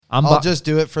I'll just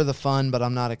do it for the fun, but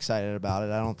I'm not excited about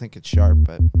it. I don't think it's sharp,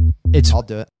 but I'll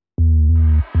do it.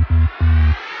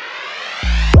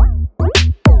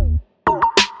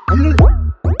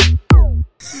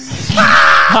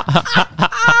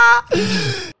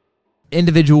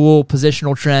 Individual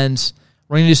positional trends.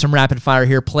 We're going to do some rapid fire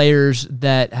here. Players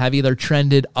that have either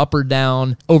trended up or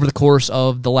down over the course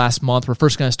of the last month. We're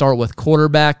first going to start with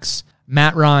quarterbacks.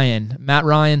 Matt Ryan. Matt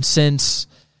Ryan, since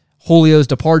Julio's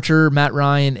departure, Matt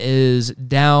Ryan is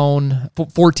down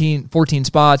 14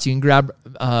 spots. You can grab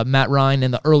Matt Ryan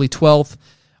in the early 12th.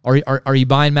 Are you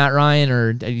buying Matt Ryan, or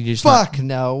are you just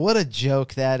no? What a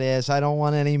joke that is. I don't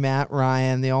want any Matt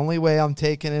Ryan. The only way I'm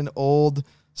taking an old,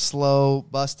 slow,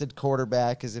 busted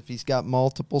quarterback is if he's got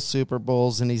multiple Super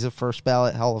Bowls and he's a first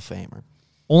ballot Hall of Famer.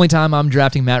 Only time I'm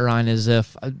drafting Matt Ryan is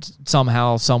if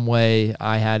somehow, some way,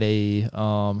 I had a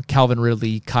Calvin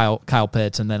Ridley, Kyle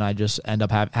Pitts, and then I just end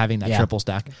up having that triple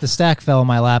stack. The stack fell in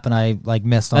my lap, and I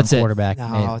missed on quarterback.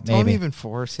 No, don't even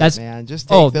force it, man. Just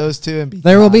take those two and be.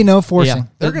 There will be no forcing. Yeah,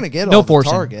 they're going to get all the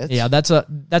targets. Yeah, that's a.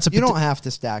 You don't have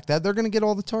to stack that. They're going to get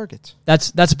all the targets.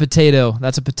 That's a potato.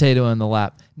 That's a potato in the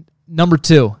lap. Number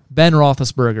 2, Ben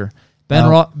Roethlisberger.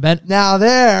 Now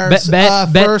there's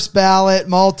first ballot,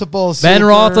 multiple Ben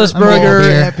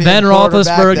Roethlisberger.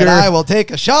 That I will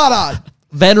take a shot on.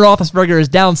 Ben Roethlisberger is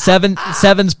down seven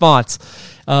spots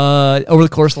over the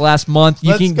course of the last month.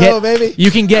 You can get him.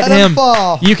 You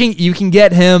can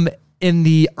get him in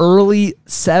the early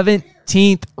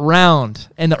 17th round.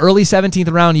 In the early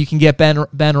 17th round, you can get Ben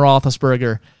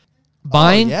Roethlisberger.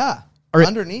 Buying? Yeah.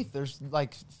 Underneath, there's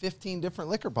like 15 different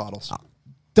liquor bottles.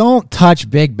 Don't touch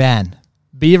Big Ben.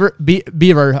 Beaver.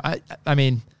 I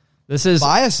mean, this is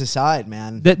bias aside,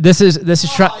 man. This is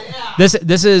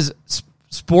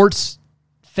sports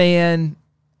fan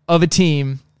of a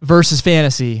team versus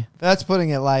fantasy. That's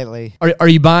putting it lightly. Are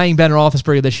you buying Ben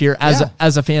Roethlisberger this year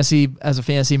as a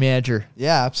fantasy manager?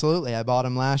 Yeah, absolutely. I bought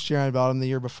him last year. I bought him the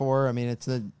year before. I mean,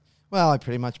 I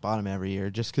pretty much bought him every year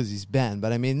just because he's Ben.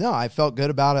 But, I mean, no, I felt good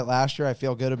about it last year. I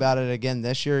feel good about it again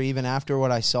this year, even after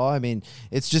what I saw. I mean,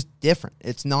 it's just different.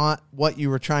 It's not what you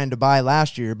were trying to buy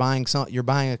last year. You're buying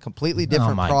a completely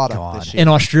different product this year. In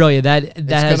Australia, that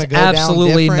has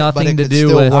absolutely nothing to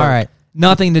do with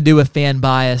nothing to do with fan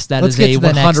bias. That is a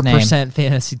 100%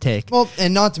 fantasy take. Well,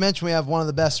 and not to mention we have one of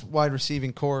the best wide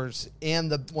receiving cores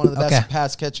and one of the best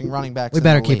pass catching running backs. We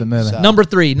better keep it moving. So. Number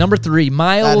three,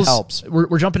 Miles. That helps.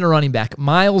 We're jumping to running back.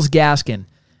 Miles Gaskin.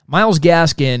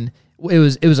 It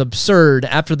was absurd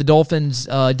after the Dolphins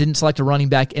didn't select a running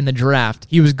back in the draft.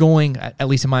 He was going, at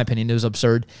least in my opinion, it was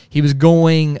absurd. He was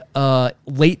going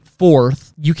late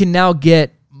 4th. You can now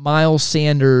get Miles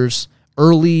Sanders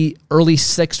early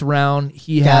 6th round.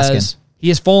 He has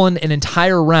fallen an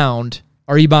entire round.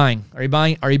 Are you buying?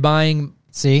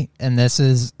 See, and this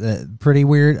is pretty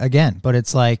weird again, but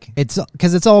it's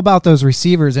because it's all about those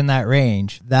receivers in that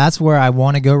range. That's where I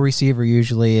want to go receiver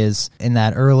usually is in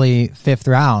that early 5th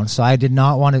round. So I did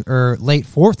not want to, or late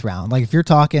 4th round. Like if you're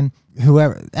talking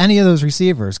whoever, any of those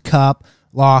receivers, Kupp,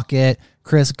 Lockett,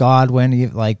 Chris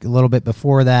Godwin, like a little bit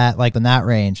before that, like in that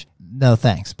range, no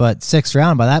thanks. But 6th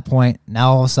round, by that point,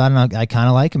 now all of a sudden I kind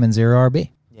of like him in 0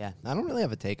 RB. Yeah, I don't really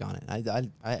have a take on it.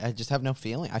 I just have no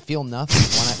feeling. I feel nothing.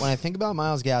 When I think about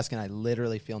Myles Gaskin, I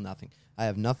literally feel nothing. I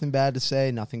have nothing bad to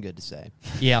say, nothing good to say.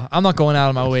 Yeah, I'm not going out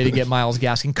of my way to get Myles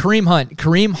Gaskin.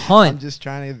 Kareem Hunt. I'm just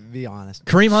trying to be honest.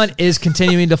 Kareem Hunt is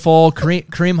continuing to fall.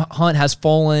 Kareem Hunt has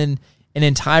fallen an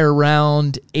entire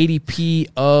round, ADP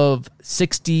of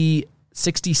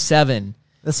 67.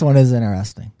 This one is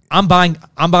interesting. I'm buying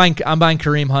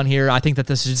Kareem Hunt here. I think that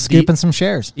this is scooping some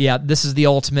shares. Yeah, this is the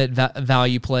ultimate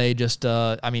value play. Just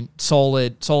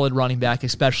solid running back,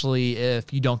 especially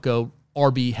if you don't go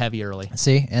RB heavy early.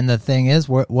 See, and the thing is,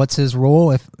 what's his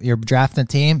role? If you're drafting a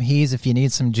team, if you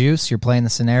need some juice, you're playing the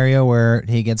scenario where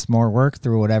he gets more work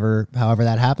through however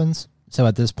that happens. So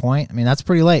at this point, I mean, that's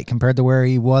pretty late compared to where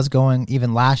he was going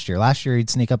even last year. Last year, he'd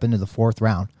sneak up into the 4th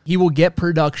round. He will get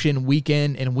production week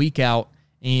in and week out.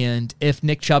 And if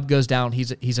Nick Chubb goes down,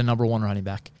 he's a number 1 running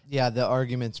back. Yeah, the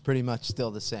argument's pretty much still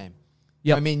the same.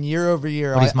 Yep. I mean, year over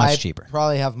year, I cheaper.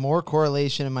 Probably have more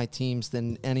correlation in my teams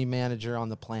than any manager on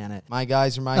the planet. My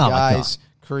guys are my guys.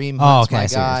 Kareem Hunt's my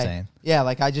guy. Yeah,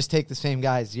 like I just take the same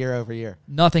guys year over year.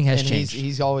 Nothing has changed.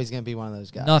 He's always going to be one of those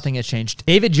guys. Nothing has changed.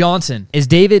 David Johnson. Is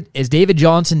David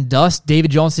Johnson dust? David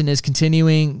Johnson is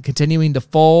continuing to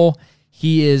fall.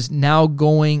 He is now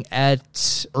going at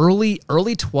early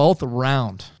 12th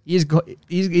round. He's going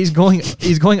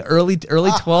early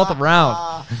 12th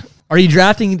round. Are you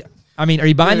drafting? I mean, are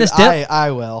you buying this dip?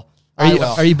 I will.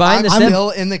 Are you buying this dip? I'm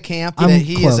still in the camp that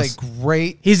he is a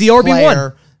great. He's the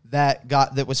RB1.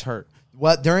 that was hurt.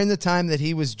 What during the time that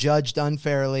he was judged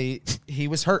unfairly, he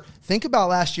was hurt. Think about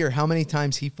last year, how many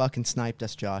times he fucking sniped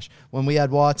us, Josh, when we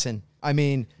had Watson. I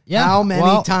mean, how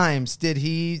many times did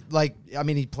he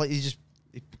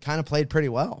he kind of played pretty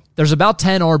well. There's about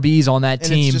 10 RBs on that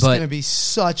team, it's just but going to be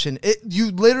such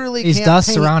you literally he's can't dust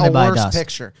paint surrounded a by worse dust.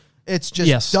 picture. It's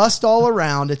just dust all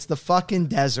around. It's the fucking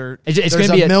desert. It's There's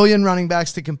gonna be a million running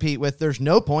backs to compete with. There's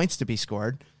no points to be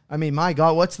scored. I mean, my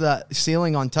God, what's the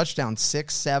ceiling on touchdowns?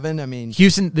 6, 7? I mean, the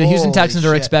Houston Texans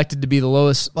are shit. expected to be the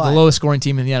lowest scoring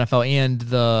team in the NFL and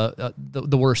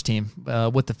the worst team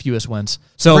with the fewest wins.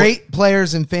 So great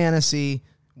players in fantasy,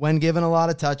 when given a lot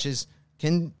of touches,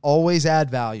 can always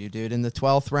add value, dude. In the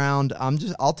 12th round,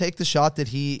 I'll take the shot that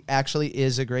he actually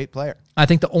is a great player. I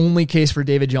think the only case for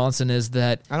David Johnson is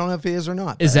that I don't know if he is or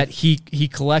not. Is that he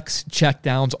collects check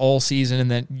downs all season, and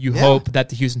then you hope that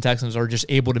the Houston Texans are just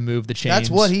able to move the chains.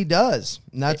 That's what he does.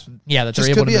 And that's that just they're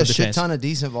able could to be move a the shit chains. ton of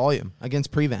decent volume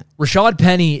against Prevent. Rashad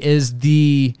Penny is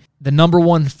the number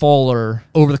one faller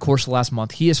over the course of the last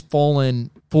month. He has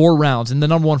fallen 4 rounds, and the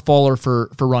number one faller for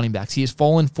running backs. He has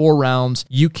fallen 4 rounds.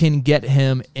 You can get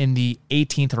him in the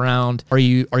 18th round. Are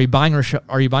you buying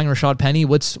Rashad Penny?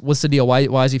 What's the deal?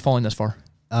 Why is he falling this far?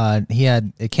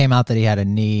 It came out that he had a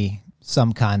knee,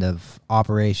 some kind of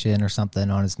operation or something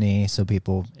on his knee. So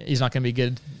he's not going to be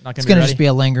good. It's going to just be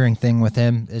a lingering thing with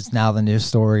him. It's now the new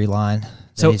storyline.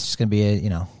 So he's just going to be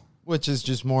which is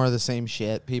just more of the same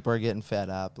shit. People are getting fed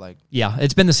up.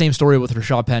 It's been the same story with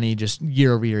Rashad Penny, just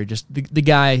year over year. Just the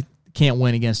guy can't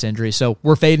win against injury, so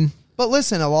we're fading. But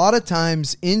listen, a lot of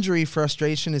times injury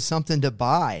frustration is something to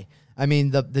buy. I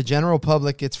mean, the general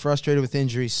public gets frustrated with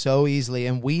injuries so easily,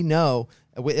 and we know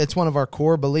it's one of our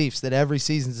core beliefs that every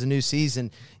season is a new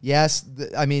season. Yes,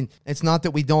 it's not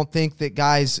that we don't think that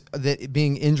that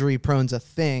being injury prone is a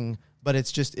thing, but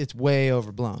it's way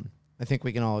overblown. I think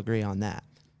we can all agree on that.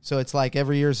 So it's like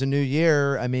every year is a new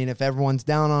year. I mean, if everyone's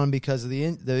down on him because of the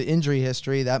injury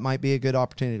history, that might be a good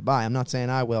opportunity to buy. I'm not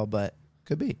saying I will, but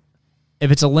could be.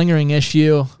 If it's a lingering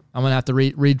issue, I'm going to have to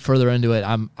read further into it.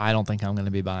 I don't think I'm going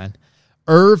to be buying.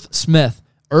 Irv Smith.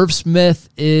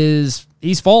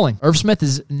 He's falling. Irv Smith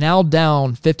is now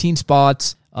down 15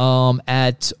 spots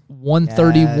at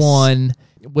 131,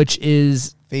 which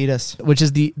is Fetus. Which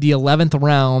is the 11th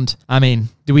round. I mean,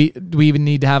 do we even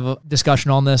need to have a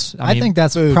discussion on this? I think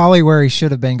that's probably where he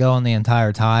should have been going the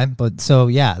entire time. But so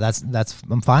yeah, that's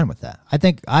I'm fine with that. I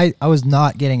think I was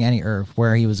not getting any Irv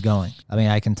where he was going. I mean,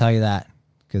 I can tell you that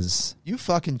because you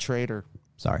fucking traitor.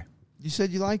 Sorry, you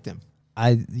said you liked him.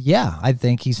 I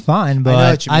think he's fine,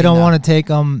 but I don't want to take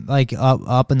him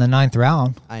up in the 9th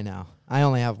round. I know. I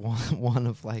only have one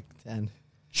of 10.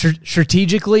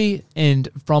 Strategically and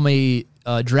from a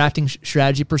drafting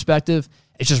strategy perspective,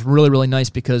 it's just really, really nice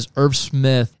because Irv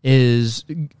Smith is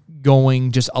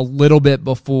going just a little bit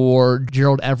before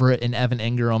Gerald Everett and Evan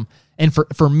Ingram. And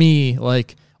for me,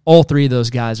 all 3 of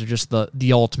those guys are just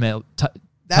the ultimate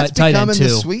that's tight end becoming 2. the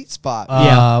sweet spot.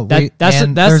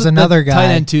 There's another guy,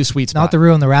 tight end 2 sweet spot. Not to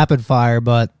ruin the rapid fire,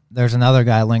 but there's another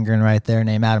guy lingering right there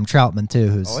named Adam Troutman too,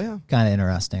 who's kind of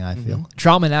interesting, I feel.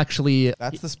 Troutman actually...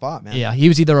 That's the spot, man. Yeah, he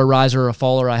was either a riser or a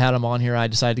faller. I had him on here. I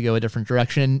decided to go a different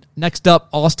direction. Next up,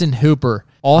 Austin Hooper.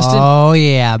 Oh,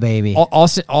 yeah, baby.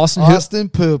 Austin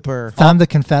Pooper. Time to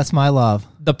confess my love.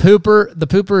 The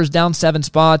Pooper is down 7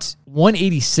 spots,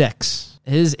 186.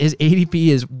 His ADP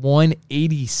is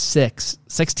 186,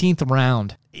 16th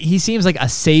round. He seems like a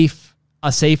safe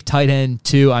tight end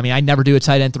 2. I mean, I never do a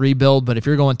tight end 3 build, but if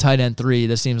you're going tight end 3,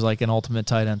 this seems like an ultimate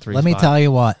tight end 3 Let me tell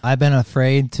you what, I've been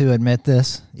afraid to admit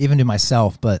this, even to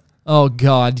myself, but oh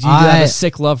God, you have a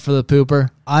sick love for the Pooper.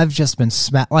 I've just been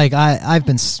I've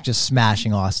been just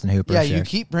smashing Austin Hooper. Yeah, you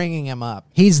keep bringing him up.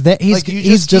 He's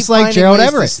just like Gerald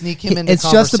Everett.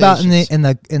 It's just about in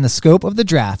the scope of the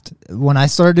draft. When I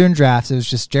started doing drafts, it was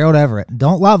just Gerald Everett.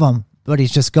 Don't love him, but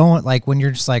he's just going when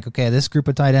you're just like, okay, this group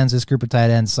of tight ends,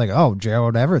 it's like, oh,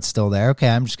 Gerald Everett's still there. Okay,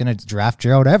 I'm just gonna draft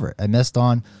Gerald Everett. I missed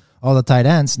on all the tight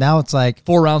ends. Now it's like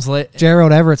 4 rounds late.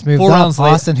 Gerald Everett's moved up.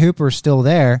 Austin Hooper's still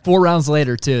there. 4 rounds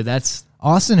later too. That's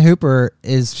Austin Hooper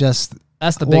is just.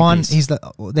 That's the big piece.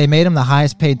 They made him the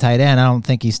highest paid tight end. I don't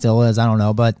think he still is. I don't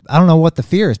know, but I don't know what the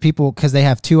fear is. People, because they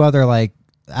have 2 other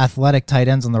athletic tight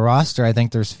ends on the roster. I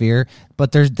think there's fear,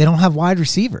 but they don't have wide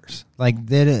receivers.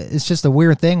 It's just a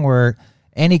weird thing where.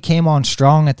 And he came on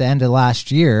strong at the end of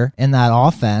last year in that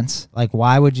offense.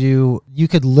 Why would you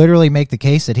could literally make the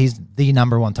case that he's the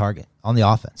number 1 target on the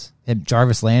offense. And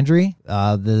Jarvis Landry,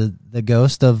 the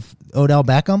ghost of Odell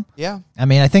Beckham. Yeah. I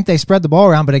mean, I think they spread the ball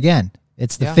around, but again,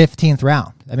 it's the 15th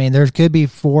round. I mean, there could be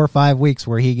 4 or 5 weeks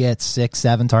where he gets 6,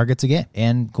 7 targets a game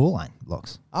and goal line.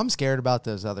 looks. I'm scared about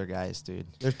those other guys, dude.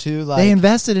 They're too They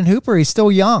invested in Hooper. He's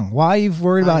still young. Why are you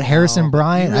worried about Harrison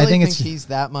Bryant? You really I think he's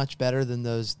that much better than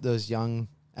those young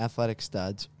athletic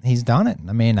studs. He's done it.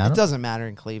 I mean, it doesn't matter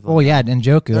in Cleveland. Well, yeah, and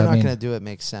Njoku. They're not going to do it.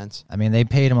 Makes sense. I mean, they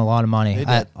paid him a lot of money. They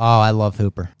did. I love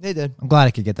Hooper. They did. I'm glad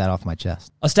I could get that off my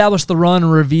chest. Establish the run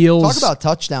reveals. Talk about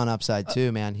touchdown upside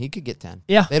too, man. He could get 10.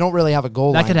 Yeah. They don't really have a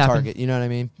goal line target. You know what I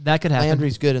mean? That could happen.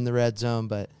 Landry's good in the red zone,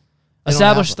 but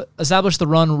Establish the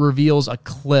run reveals a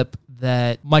clip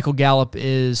that Michael Gallup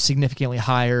is significantly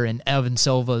higher in Evan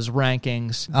Silva's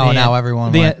rankings. Now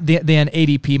everyone than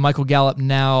ADP. Michael Gallup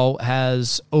now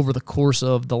has, over the course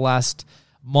of the last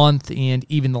month and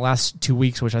even the last 2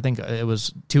 weeks, which I think it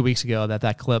was 2 weeks ago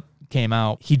that clip came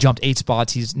out, he jumped 8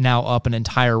 spots. He's now up an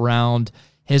entire round.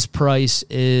 His price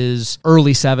is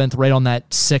early 7th, right on that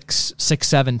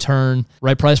 6-7 turn.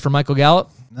 Right price for Michael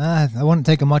Gallup? I wouldn't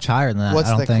take him much higher than that.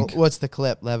 I don't think. What's the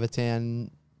clip?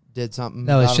 Levitan did something?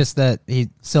 No, it's just that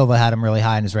Silva had him really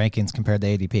high in his rankings compared to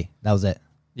ADP. That was it.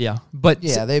 Yeah,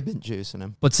 they've been juicing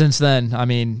him. But since then, I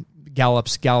mean,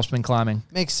 Gallup's been climbing.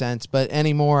 Makes sense, but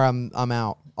anymore, I'm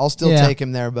out. I'll still take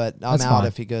him there, but I'm That's out fine.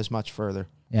 if he goes much further.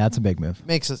 Yeah, that's a big move. It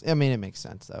makes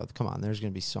sense though. Come on, there's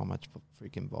going to be so much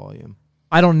freaking volume.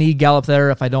 I don't need Gallup there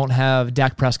if I don't have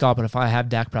Dak Prescott, but if I have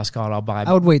Dak Prescott, I'll buy him.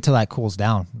 I would wait till that cools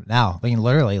down. Now, I mean,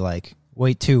 literally,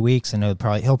 wait 2 weeks and he'll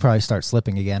probably start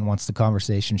slipping again once the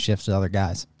conversation shifts to other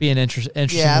guys. Be an interesting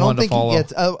I don't one to think follow. He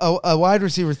gets a wide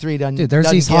receiver 3 doesn't. Dude, there's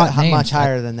doesn't these get hot names. much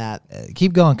higher than that.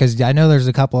 Keep going because I know there's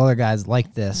a couple other guys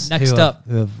like this Next who up.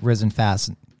 have risen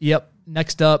fast. Yep.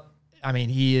 Next up, I mean,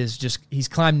 he's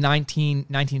climbed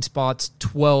 19 spots,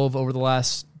 12 over the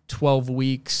last 12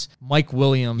 weeks. Mike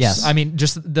Williams. Yes. I mean,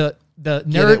 just the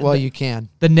narrative. Well, you can.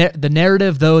 The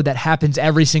narrative, though, that happens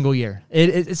every single year.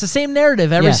 It's the same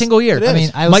narrative every single year. I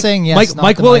mean, I was saying yes,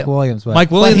 Mike Williams. But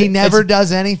Mike Williams. But he never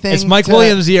does anything. It's Mike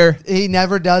Williams' year. He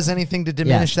never does anything to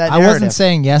diminish that narrative. I wasn't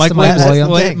saying yes to Mike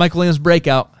Williams. Mike Williams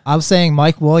breakout. I was saying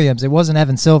Mike Williams. It wasn't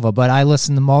Evan Silva, but I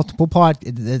listened to multiple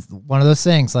It's one of those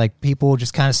things, like people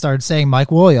just kind of started saying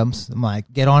Mike Williams. I'm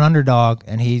like, get on underdog,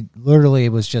 and he literally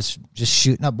was just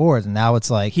shooting up boards. And now it's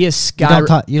like he is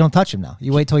you don't touch him now.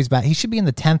 You wait till he's back. He should be in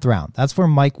the 10th round. That's where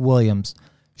Mike Williams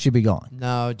should be going.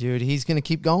 No, dude, he's going to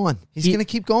keep going. He's going to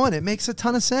keep going. It makes a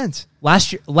ton of sense.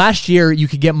 Last year you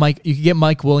could get Mike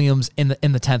Williams in the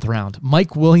 10th round.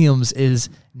 Mike Williams is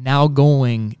now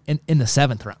going in the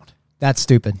 7th round. That's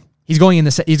stupid. He's going in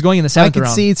the 7th round. I could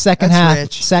see second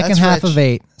half of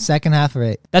 8.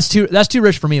 That's too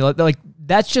rich for me. Like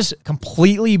that's just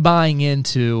completely buying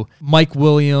into Mike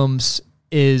Williams.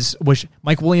 Which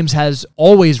Mike Williams has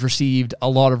always received a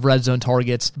lot of red zone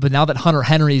targets, but now that Hunter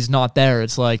Henry's not there,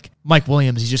 it's like Mike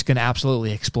Williams is just going to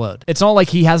absolutely explode. It's not like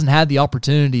he hasn't had the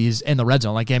opportunities in the red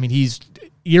zone. Like, I mean, he's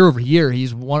year over year,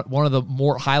 he's one of the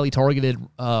more highly targeted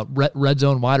red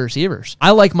zone wide receivers.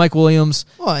 I like Mike Williams.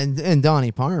 Well, and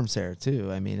Donnie Parham's there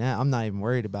too. I mean, I'm not even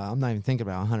thinking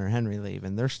about Hunter Henry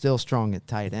leaving. They're still strong at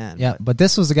tight end. Yeah, but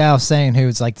this was the guy I was saying who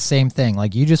was like the same thing.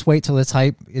 Like, you just wait till it's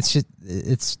hype.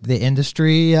 It's the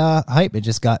industry hype. It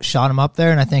just shot him up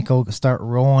there, and I think he'll start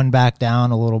rolling back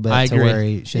down a little bit to where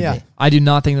he should be. I do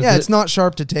not think that. Yeah, it's not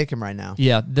sharp to take him right now.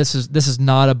 Yeah, this is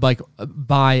not a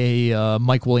buy a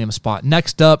Mike Williams spot.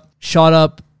 Next up, shot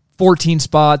up 14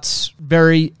 spots,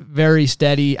 very, very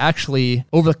steady. Actually,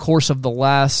 over the course of the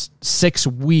last 6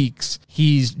 weeks,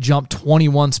 he's jumped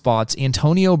 21 spots.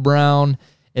 Antonio Brown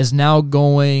is now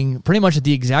going pretty much at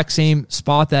the exact same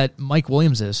spot that Mike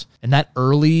Williams is. And that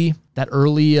early,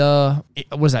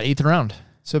 was that 8th round?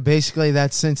 So basically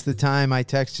that's since the time I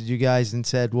texted you guys and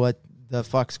said, what the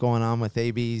fuck's going on with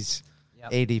AB's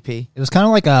ADP? It was kind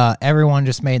of like everyone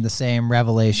just made the same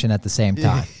revelation at the same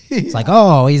time. It's like,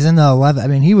 oh, he's in the 11th. I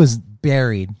mean, he was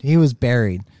buried. He was.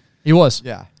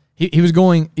 Yeah. He was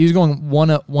going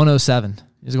 107.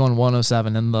 He was going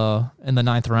 107 in the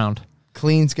 9th round.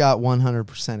 Clean's got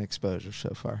 100% exposure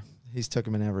so far. He's took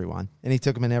him in everyone. And he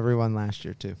took him in everyone last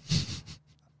year too.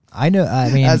 I know. I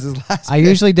mean, I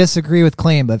usually disagree with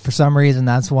Clean, but for some reason,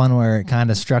 that's one where it kind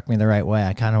of struck me the right way.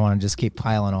 I kind of want to just keep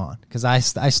piling on because I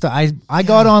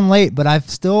got on late, but I've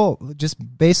still just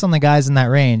based on the guys in that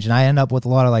range, and I end up with a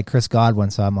lot of like Chris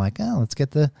Godwin. So I'm like, oh, let's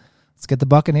get the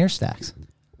Buccaneer stacks.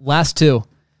 Last two.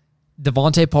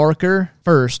 Devontae Parker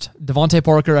first. Devontae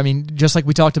Parker, I mean, just like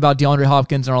we talked about DeAndre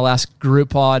Hopkins in our last group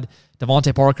pod,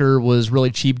 Devontae Parker was really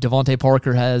cheap. Devontae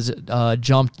Parker has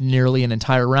jumped nearly an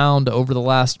entire round over the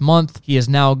last month. He is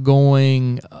now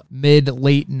going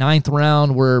mid-late 9th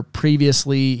round, where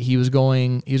previously he was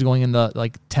going in the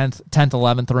like 10th,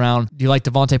 11th round. Do you like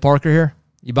Devontae Parker here?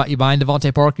 You buying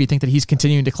Devontae Parker? You think that he's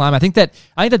continuing to climb? I think that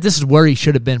this is where he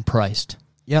should have been priced.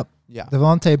 Yep. Yeah.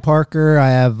 Devontae Parker,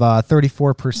 I have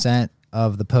 34%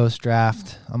 of the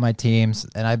post-draft on my teams,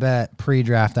 and I bet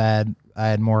pre-draft I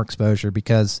had more exposure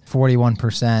because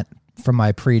 41% from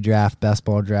my pre-draft best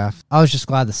ball draft. I was just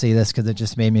glad to see this because it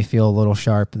just made me feel a little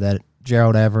sharp that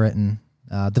Gerald Everett and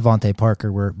Devontae Parker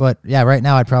were. But, yeah, right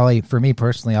now for me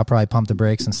personally, I'll probably pump the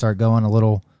brakes and start going a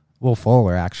little Will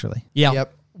Fuller, actually. Yeah.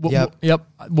 Yep.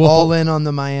 All in on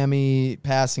the Miami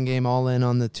passing game, all in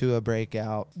on the Tua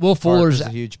breakout. Will Fuller's a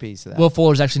huge piece of that. Will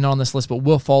Fuller's actually not on this list, but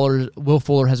Will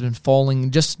Fuller has been falling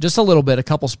just a little bit, a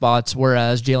couple spots,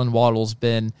 whereas Jalen Waddle's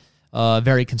been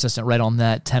very consistent right on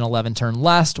that 10-11 turn.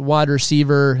 Last wide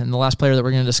receiver and the last player that we're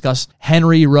going to discuss,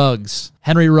 Henry Ruggs.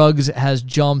 Henry Ruggs has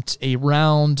jumped a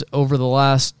round over the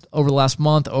last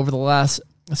month, over the last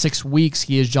 6 weeks.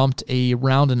 He has jumped a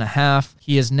round and a half.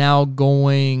 He is now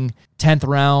going 10th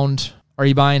round. Are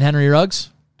you buying Henry Ruggs?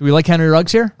 Do we like Henry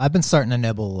Ruggs here? I've been starting to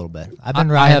nibble a little bit.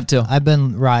 I have too. I've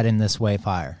been riding this wave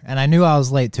higher. And I knew I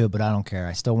was late to it, but I don't care.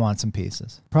 I still want some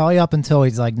pieces. Probably up until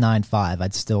he's like 9.5,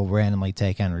 I'd still randomly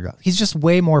take Henry Ruggs. He's just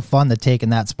way more fun to take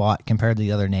in that spot compared to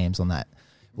the other names on that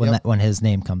when his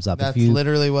name comes up. That's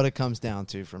literally what it comes down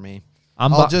to for me.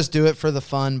 I'll just do it for the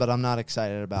fun, but I'm not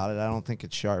excited about it. I don't think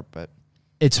it's sharp, but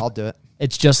I'll do it.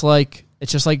 It's just like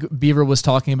Beaver was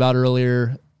talking about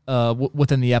earlier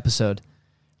within the episode.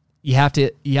 You have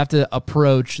to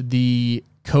approach the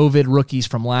COVID rookies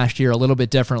from last year a little bit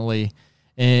differently,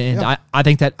 and yeah. I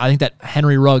think that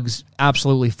Henry Ruggs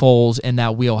absolutely falls in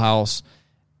that wheelhouse.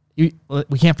 We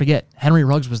can't forget Henry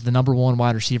Ruggs was the number 1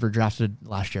 wide receiver drafted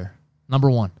last year.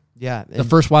 Number 1. Yeah, the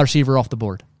first wide receiver off the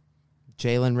board.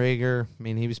 Jalen Reagor. I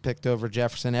mean, he was picked over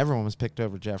Jefferson. Everyone was picked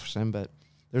over Jefferson, but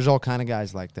there's all kind of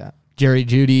guys like that. Jerry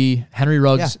Jeudy, Henry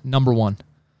Ruggs, number 1.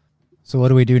 So what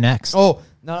do we do next? Oh,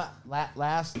 no,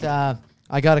 last,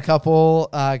 I got a couple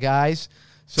guys.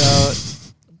 So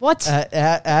what?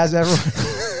 As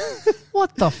everyone,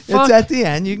 what the fuck? It's at the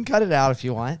end. You can cut it out if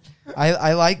you want.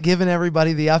 I like giving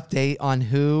everybody the update on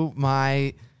who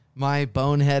my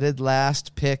boneheaded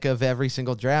last pick of every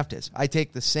single draft is. I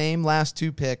take the same last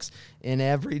 2 picks in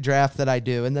every draft that I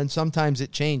do, and then sometimes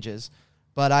it changes,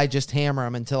 but I just hammer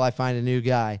them until I find a new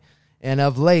guy. And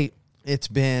of late, it's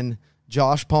been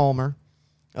Josh Palmer,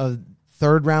 a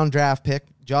 3rd-round draft pick.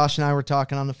 Josh and I were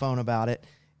talking on the phone about it.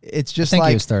 It's just I think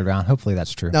he was 3rd round. Hopefully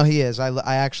that's true. No, he is.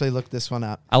 I actually looked this one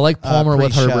up. I like Palmer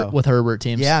with Herbert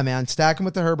teams. Yeah, man. Stack him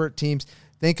with the Herbert teams.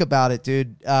 Think about it,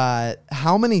 dude.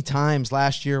 How many times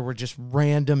last year were just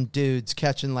random dudes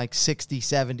catching like 60,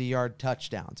 70-yard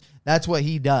touchdowns? That's what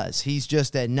he does. He's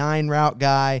just a 9-route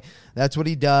guy. That's what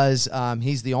he does.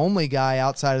 He's the only guy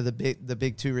outside of the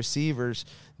big 2 receivers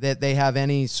that they have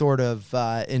any sort of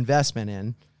investment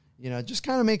in. You know, it just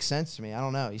kind of makes sense to me. I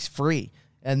don't know. He's free.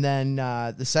 And then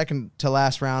the second to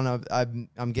last round,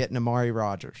 I'm getting Amari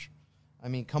Rodgers. I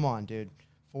mean, come on, dude.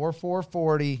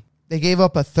 4.40. They gave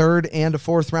up a 3rd and a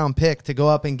 4th round pick to go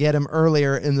up and get him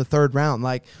earlier in the 3rd round.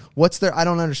 Like, what's their? I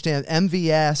don't understand.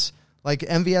 MVS. Like,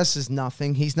 MVS is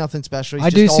nothing. He's nothing special.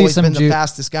 He's just always been the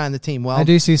fastest guy on the team. Well, I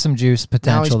do see some juice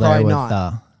potential there with.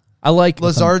 I like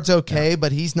Lazard's okay,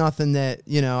 but he's nothing that,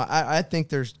 you know, I think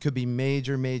there could be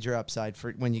major upside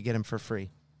for when you get him for free.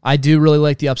 I do really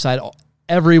like the upside.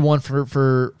 Everyone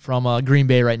from Green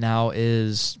Bay right now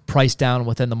is priced down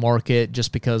within the market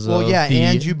just because of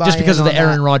the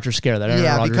Aaron Rodgers scare that Aaron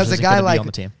Rodgers because is a guy like on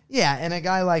the team. Yeah, and a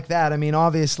guy like that, I mean,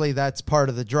 obviously that's part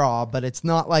of the draw, but it's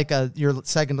not like your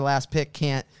second to last pick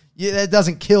can't. That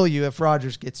doesn't kill you if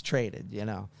Rodgers gets traded. You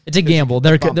know, it's a gamble.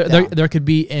 There could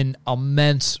be an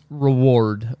immense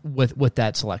reward with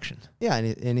that selection. Yeah,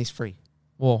 and he's free.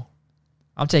 Well,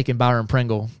 I'm taking Byron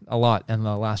Pringle a lot in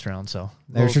the last round, so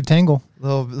there's your tingle.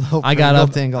 I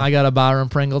got a Byron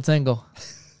Pringle tingle.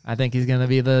 I think he's going to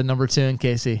be the number 2 in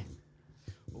KC.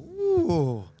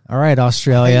 Ooh. All right,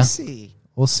 Australia. I see.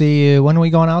 We'll see you. When are we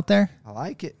going out there? I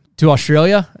like it. To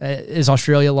Australia? Is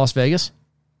Australia Las Vegas?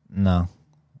 No.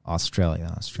 Australia.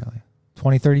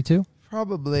 2032?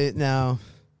 Probably. No.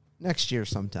 Next year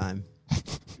sometime.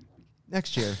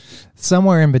 Next year.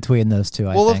 Somewhere in between those two,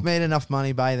 I think. We'll have made enough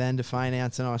money by then to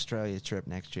finance an Australia trip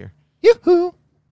next year. Yoo-hoo!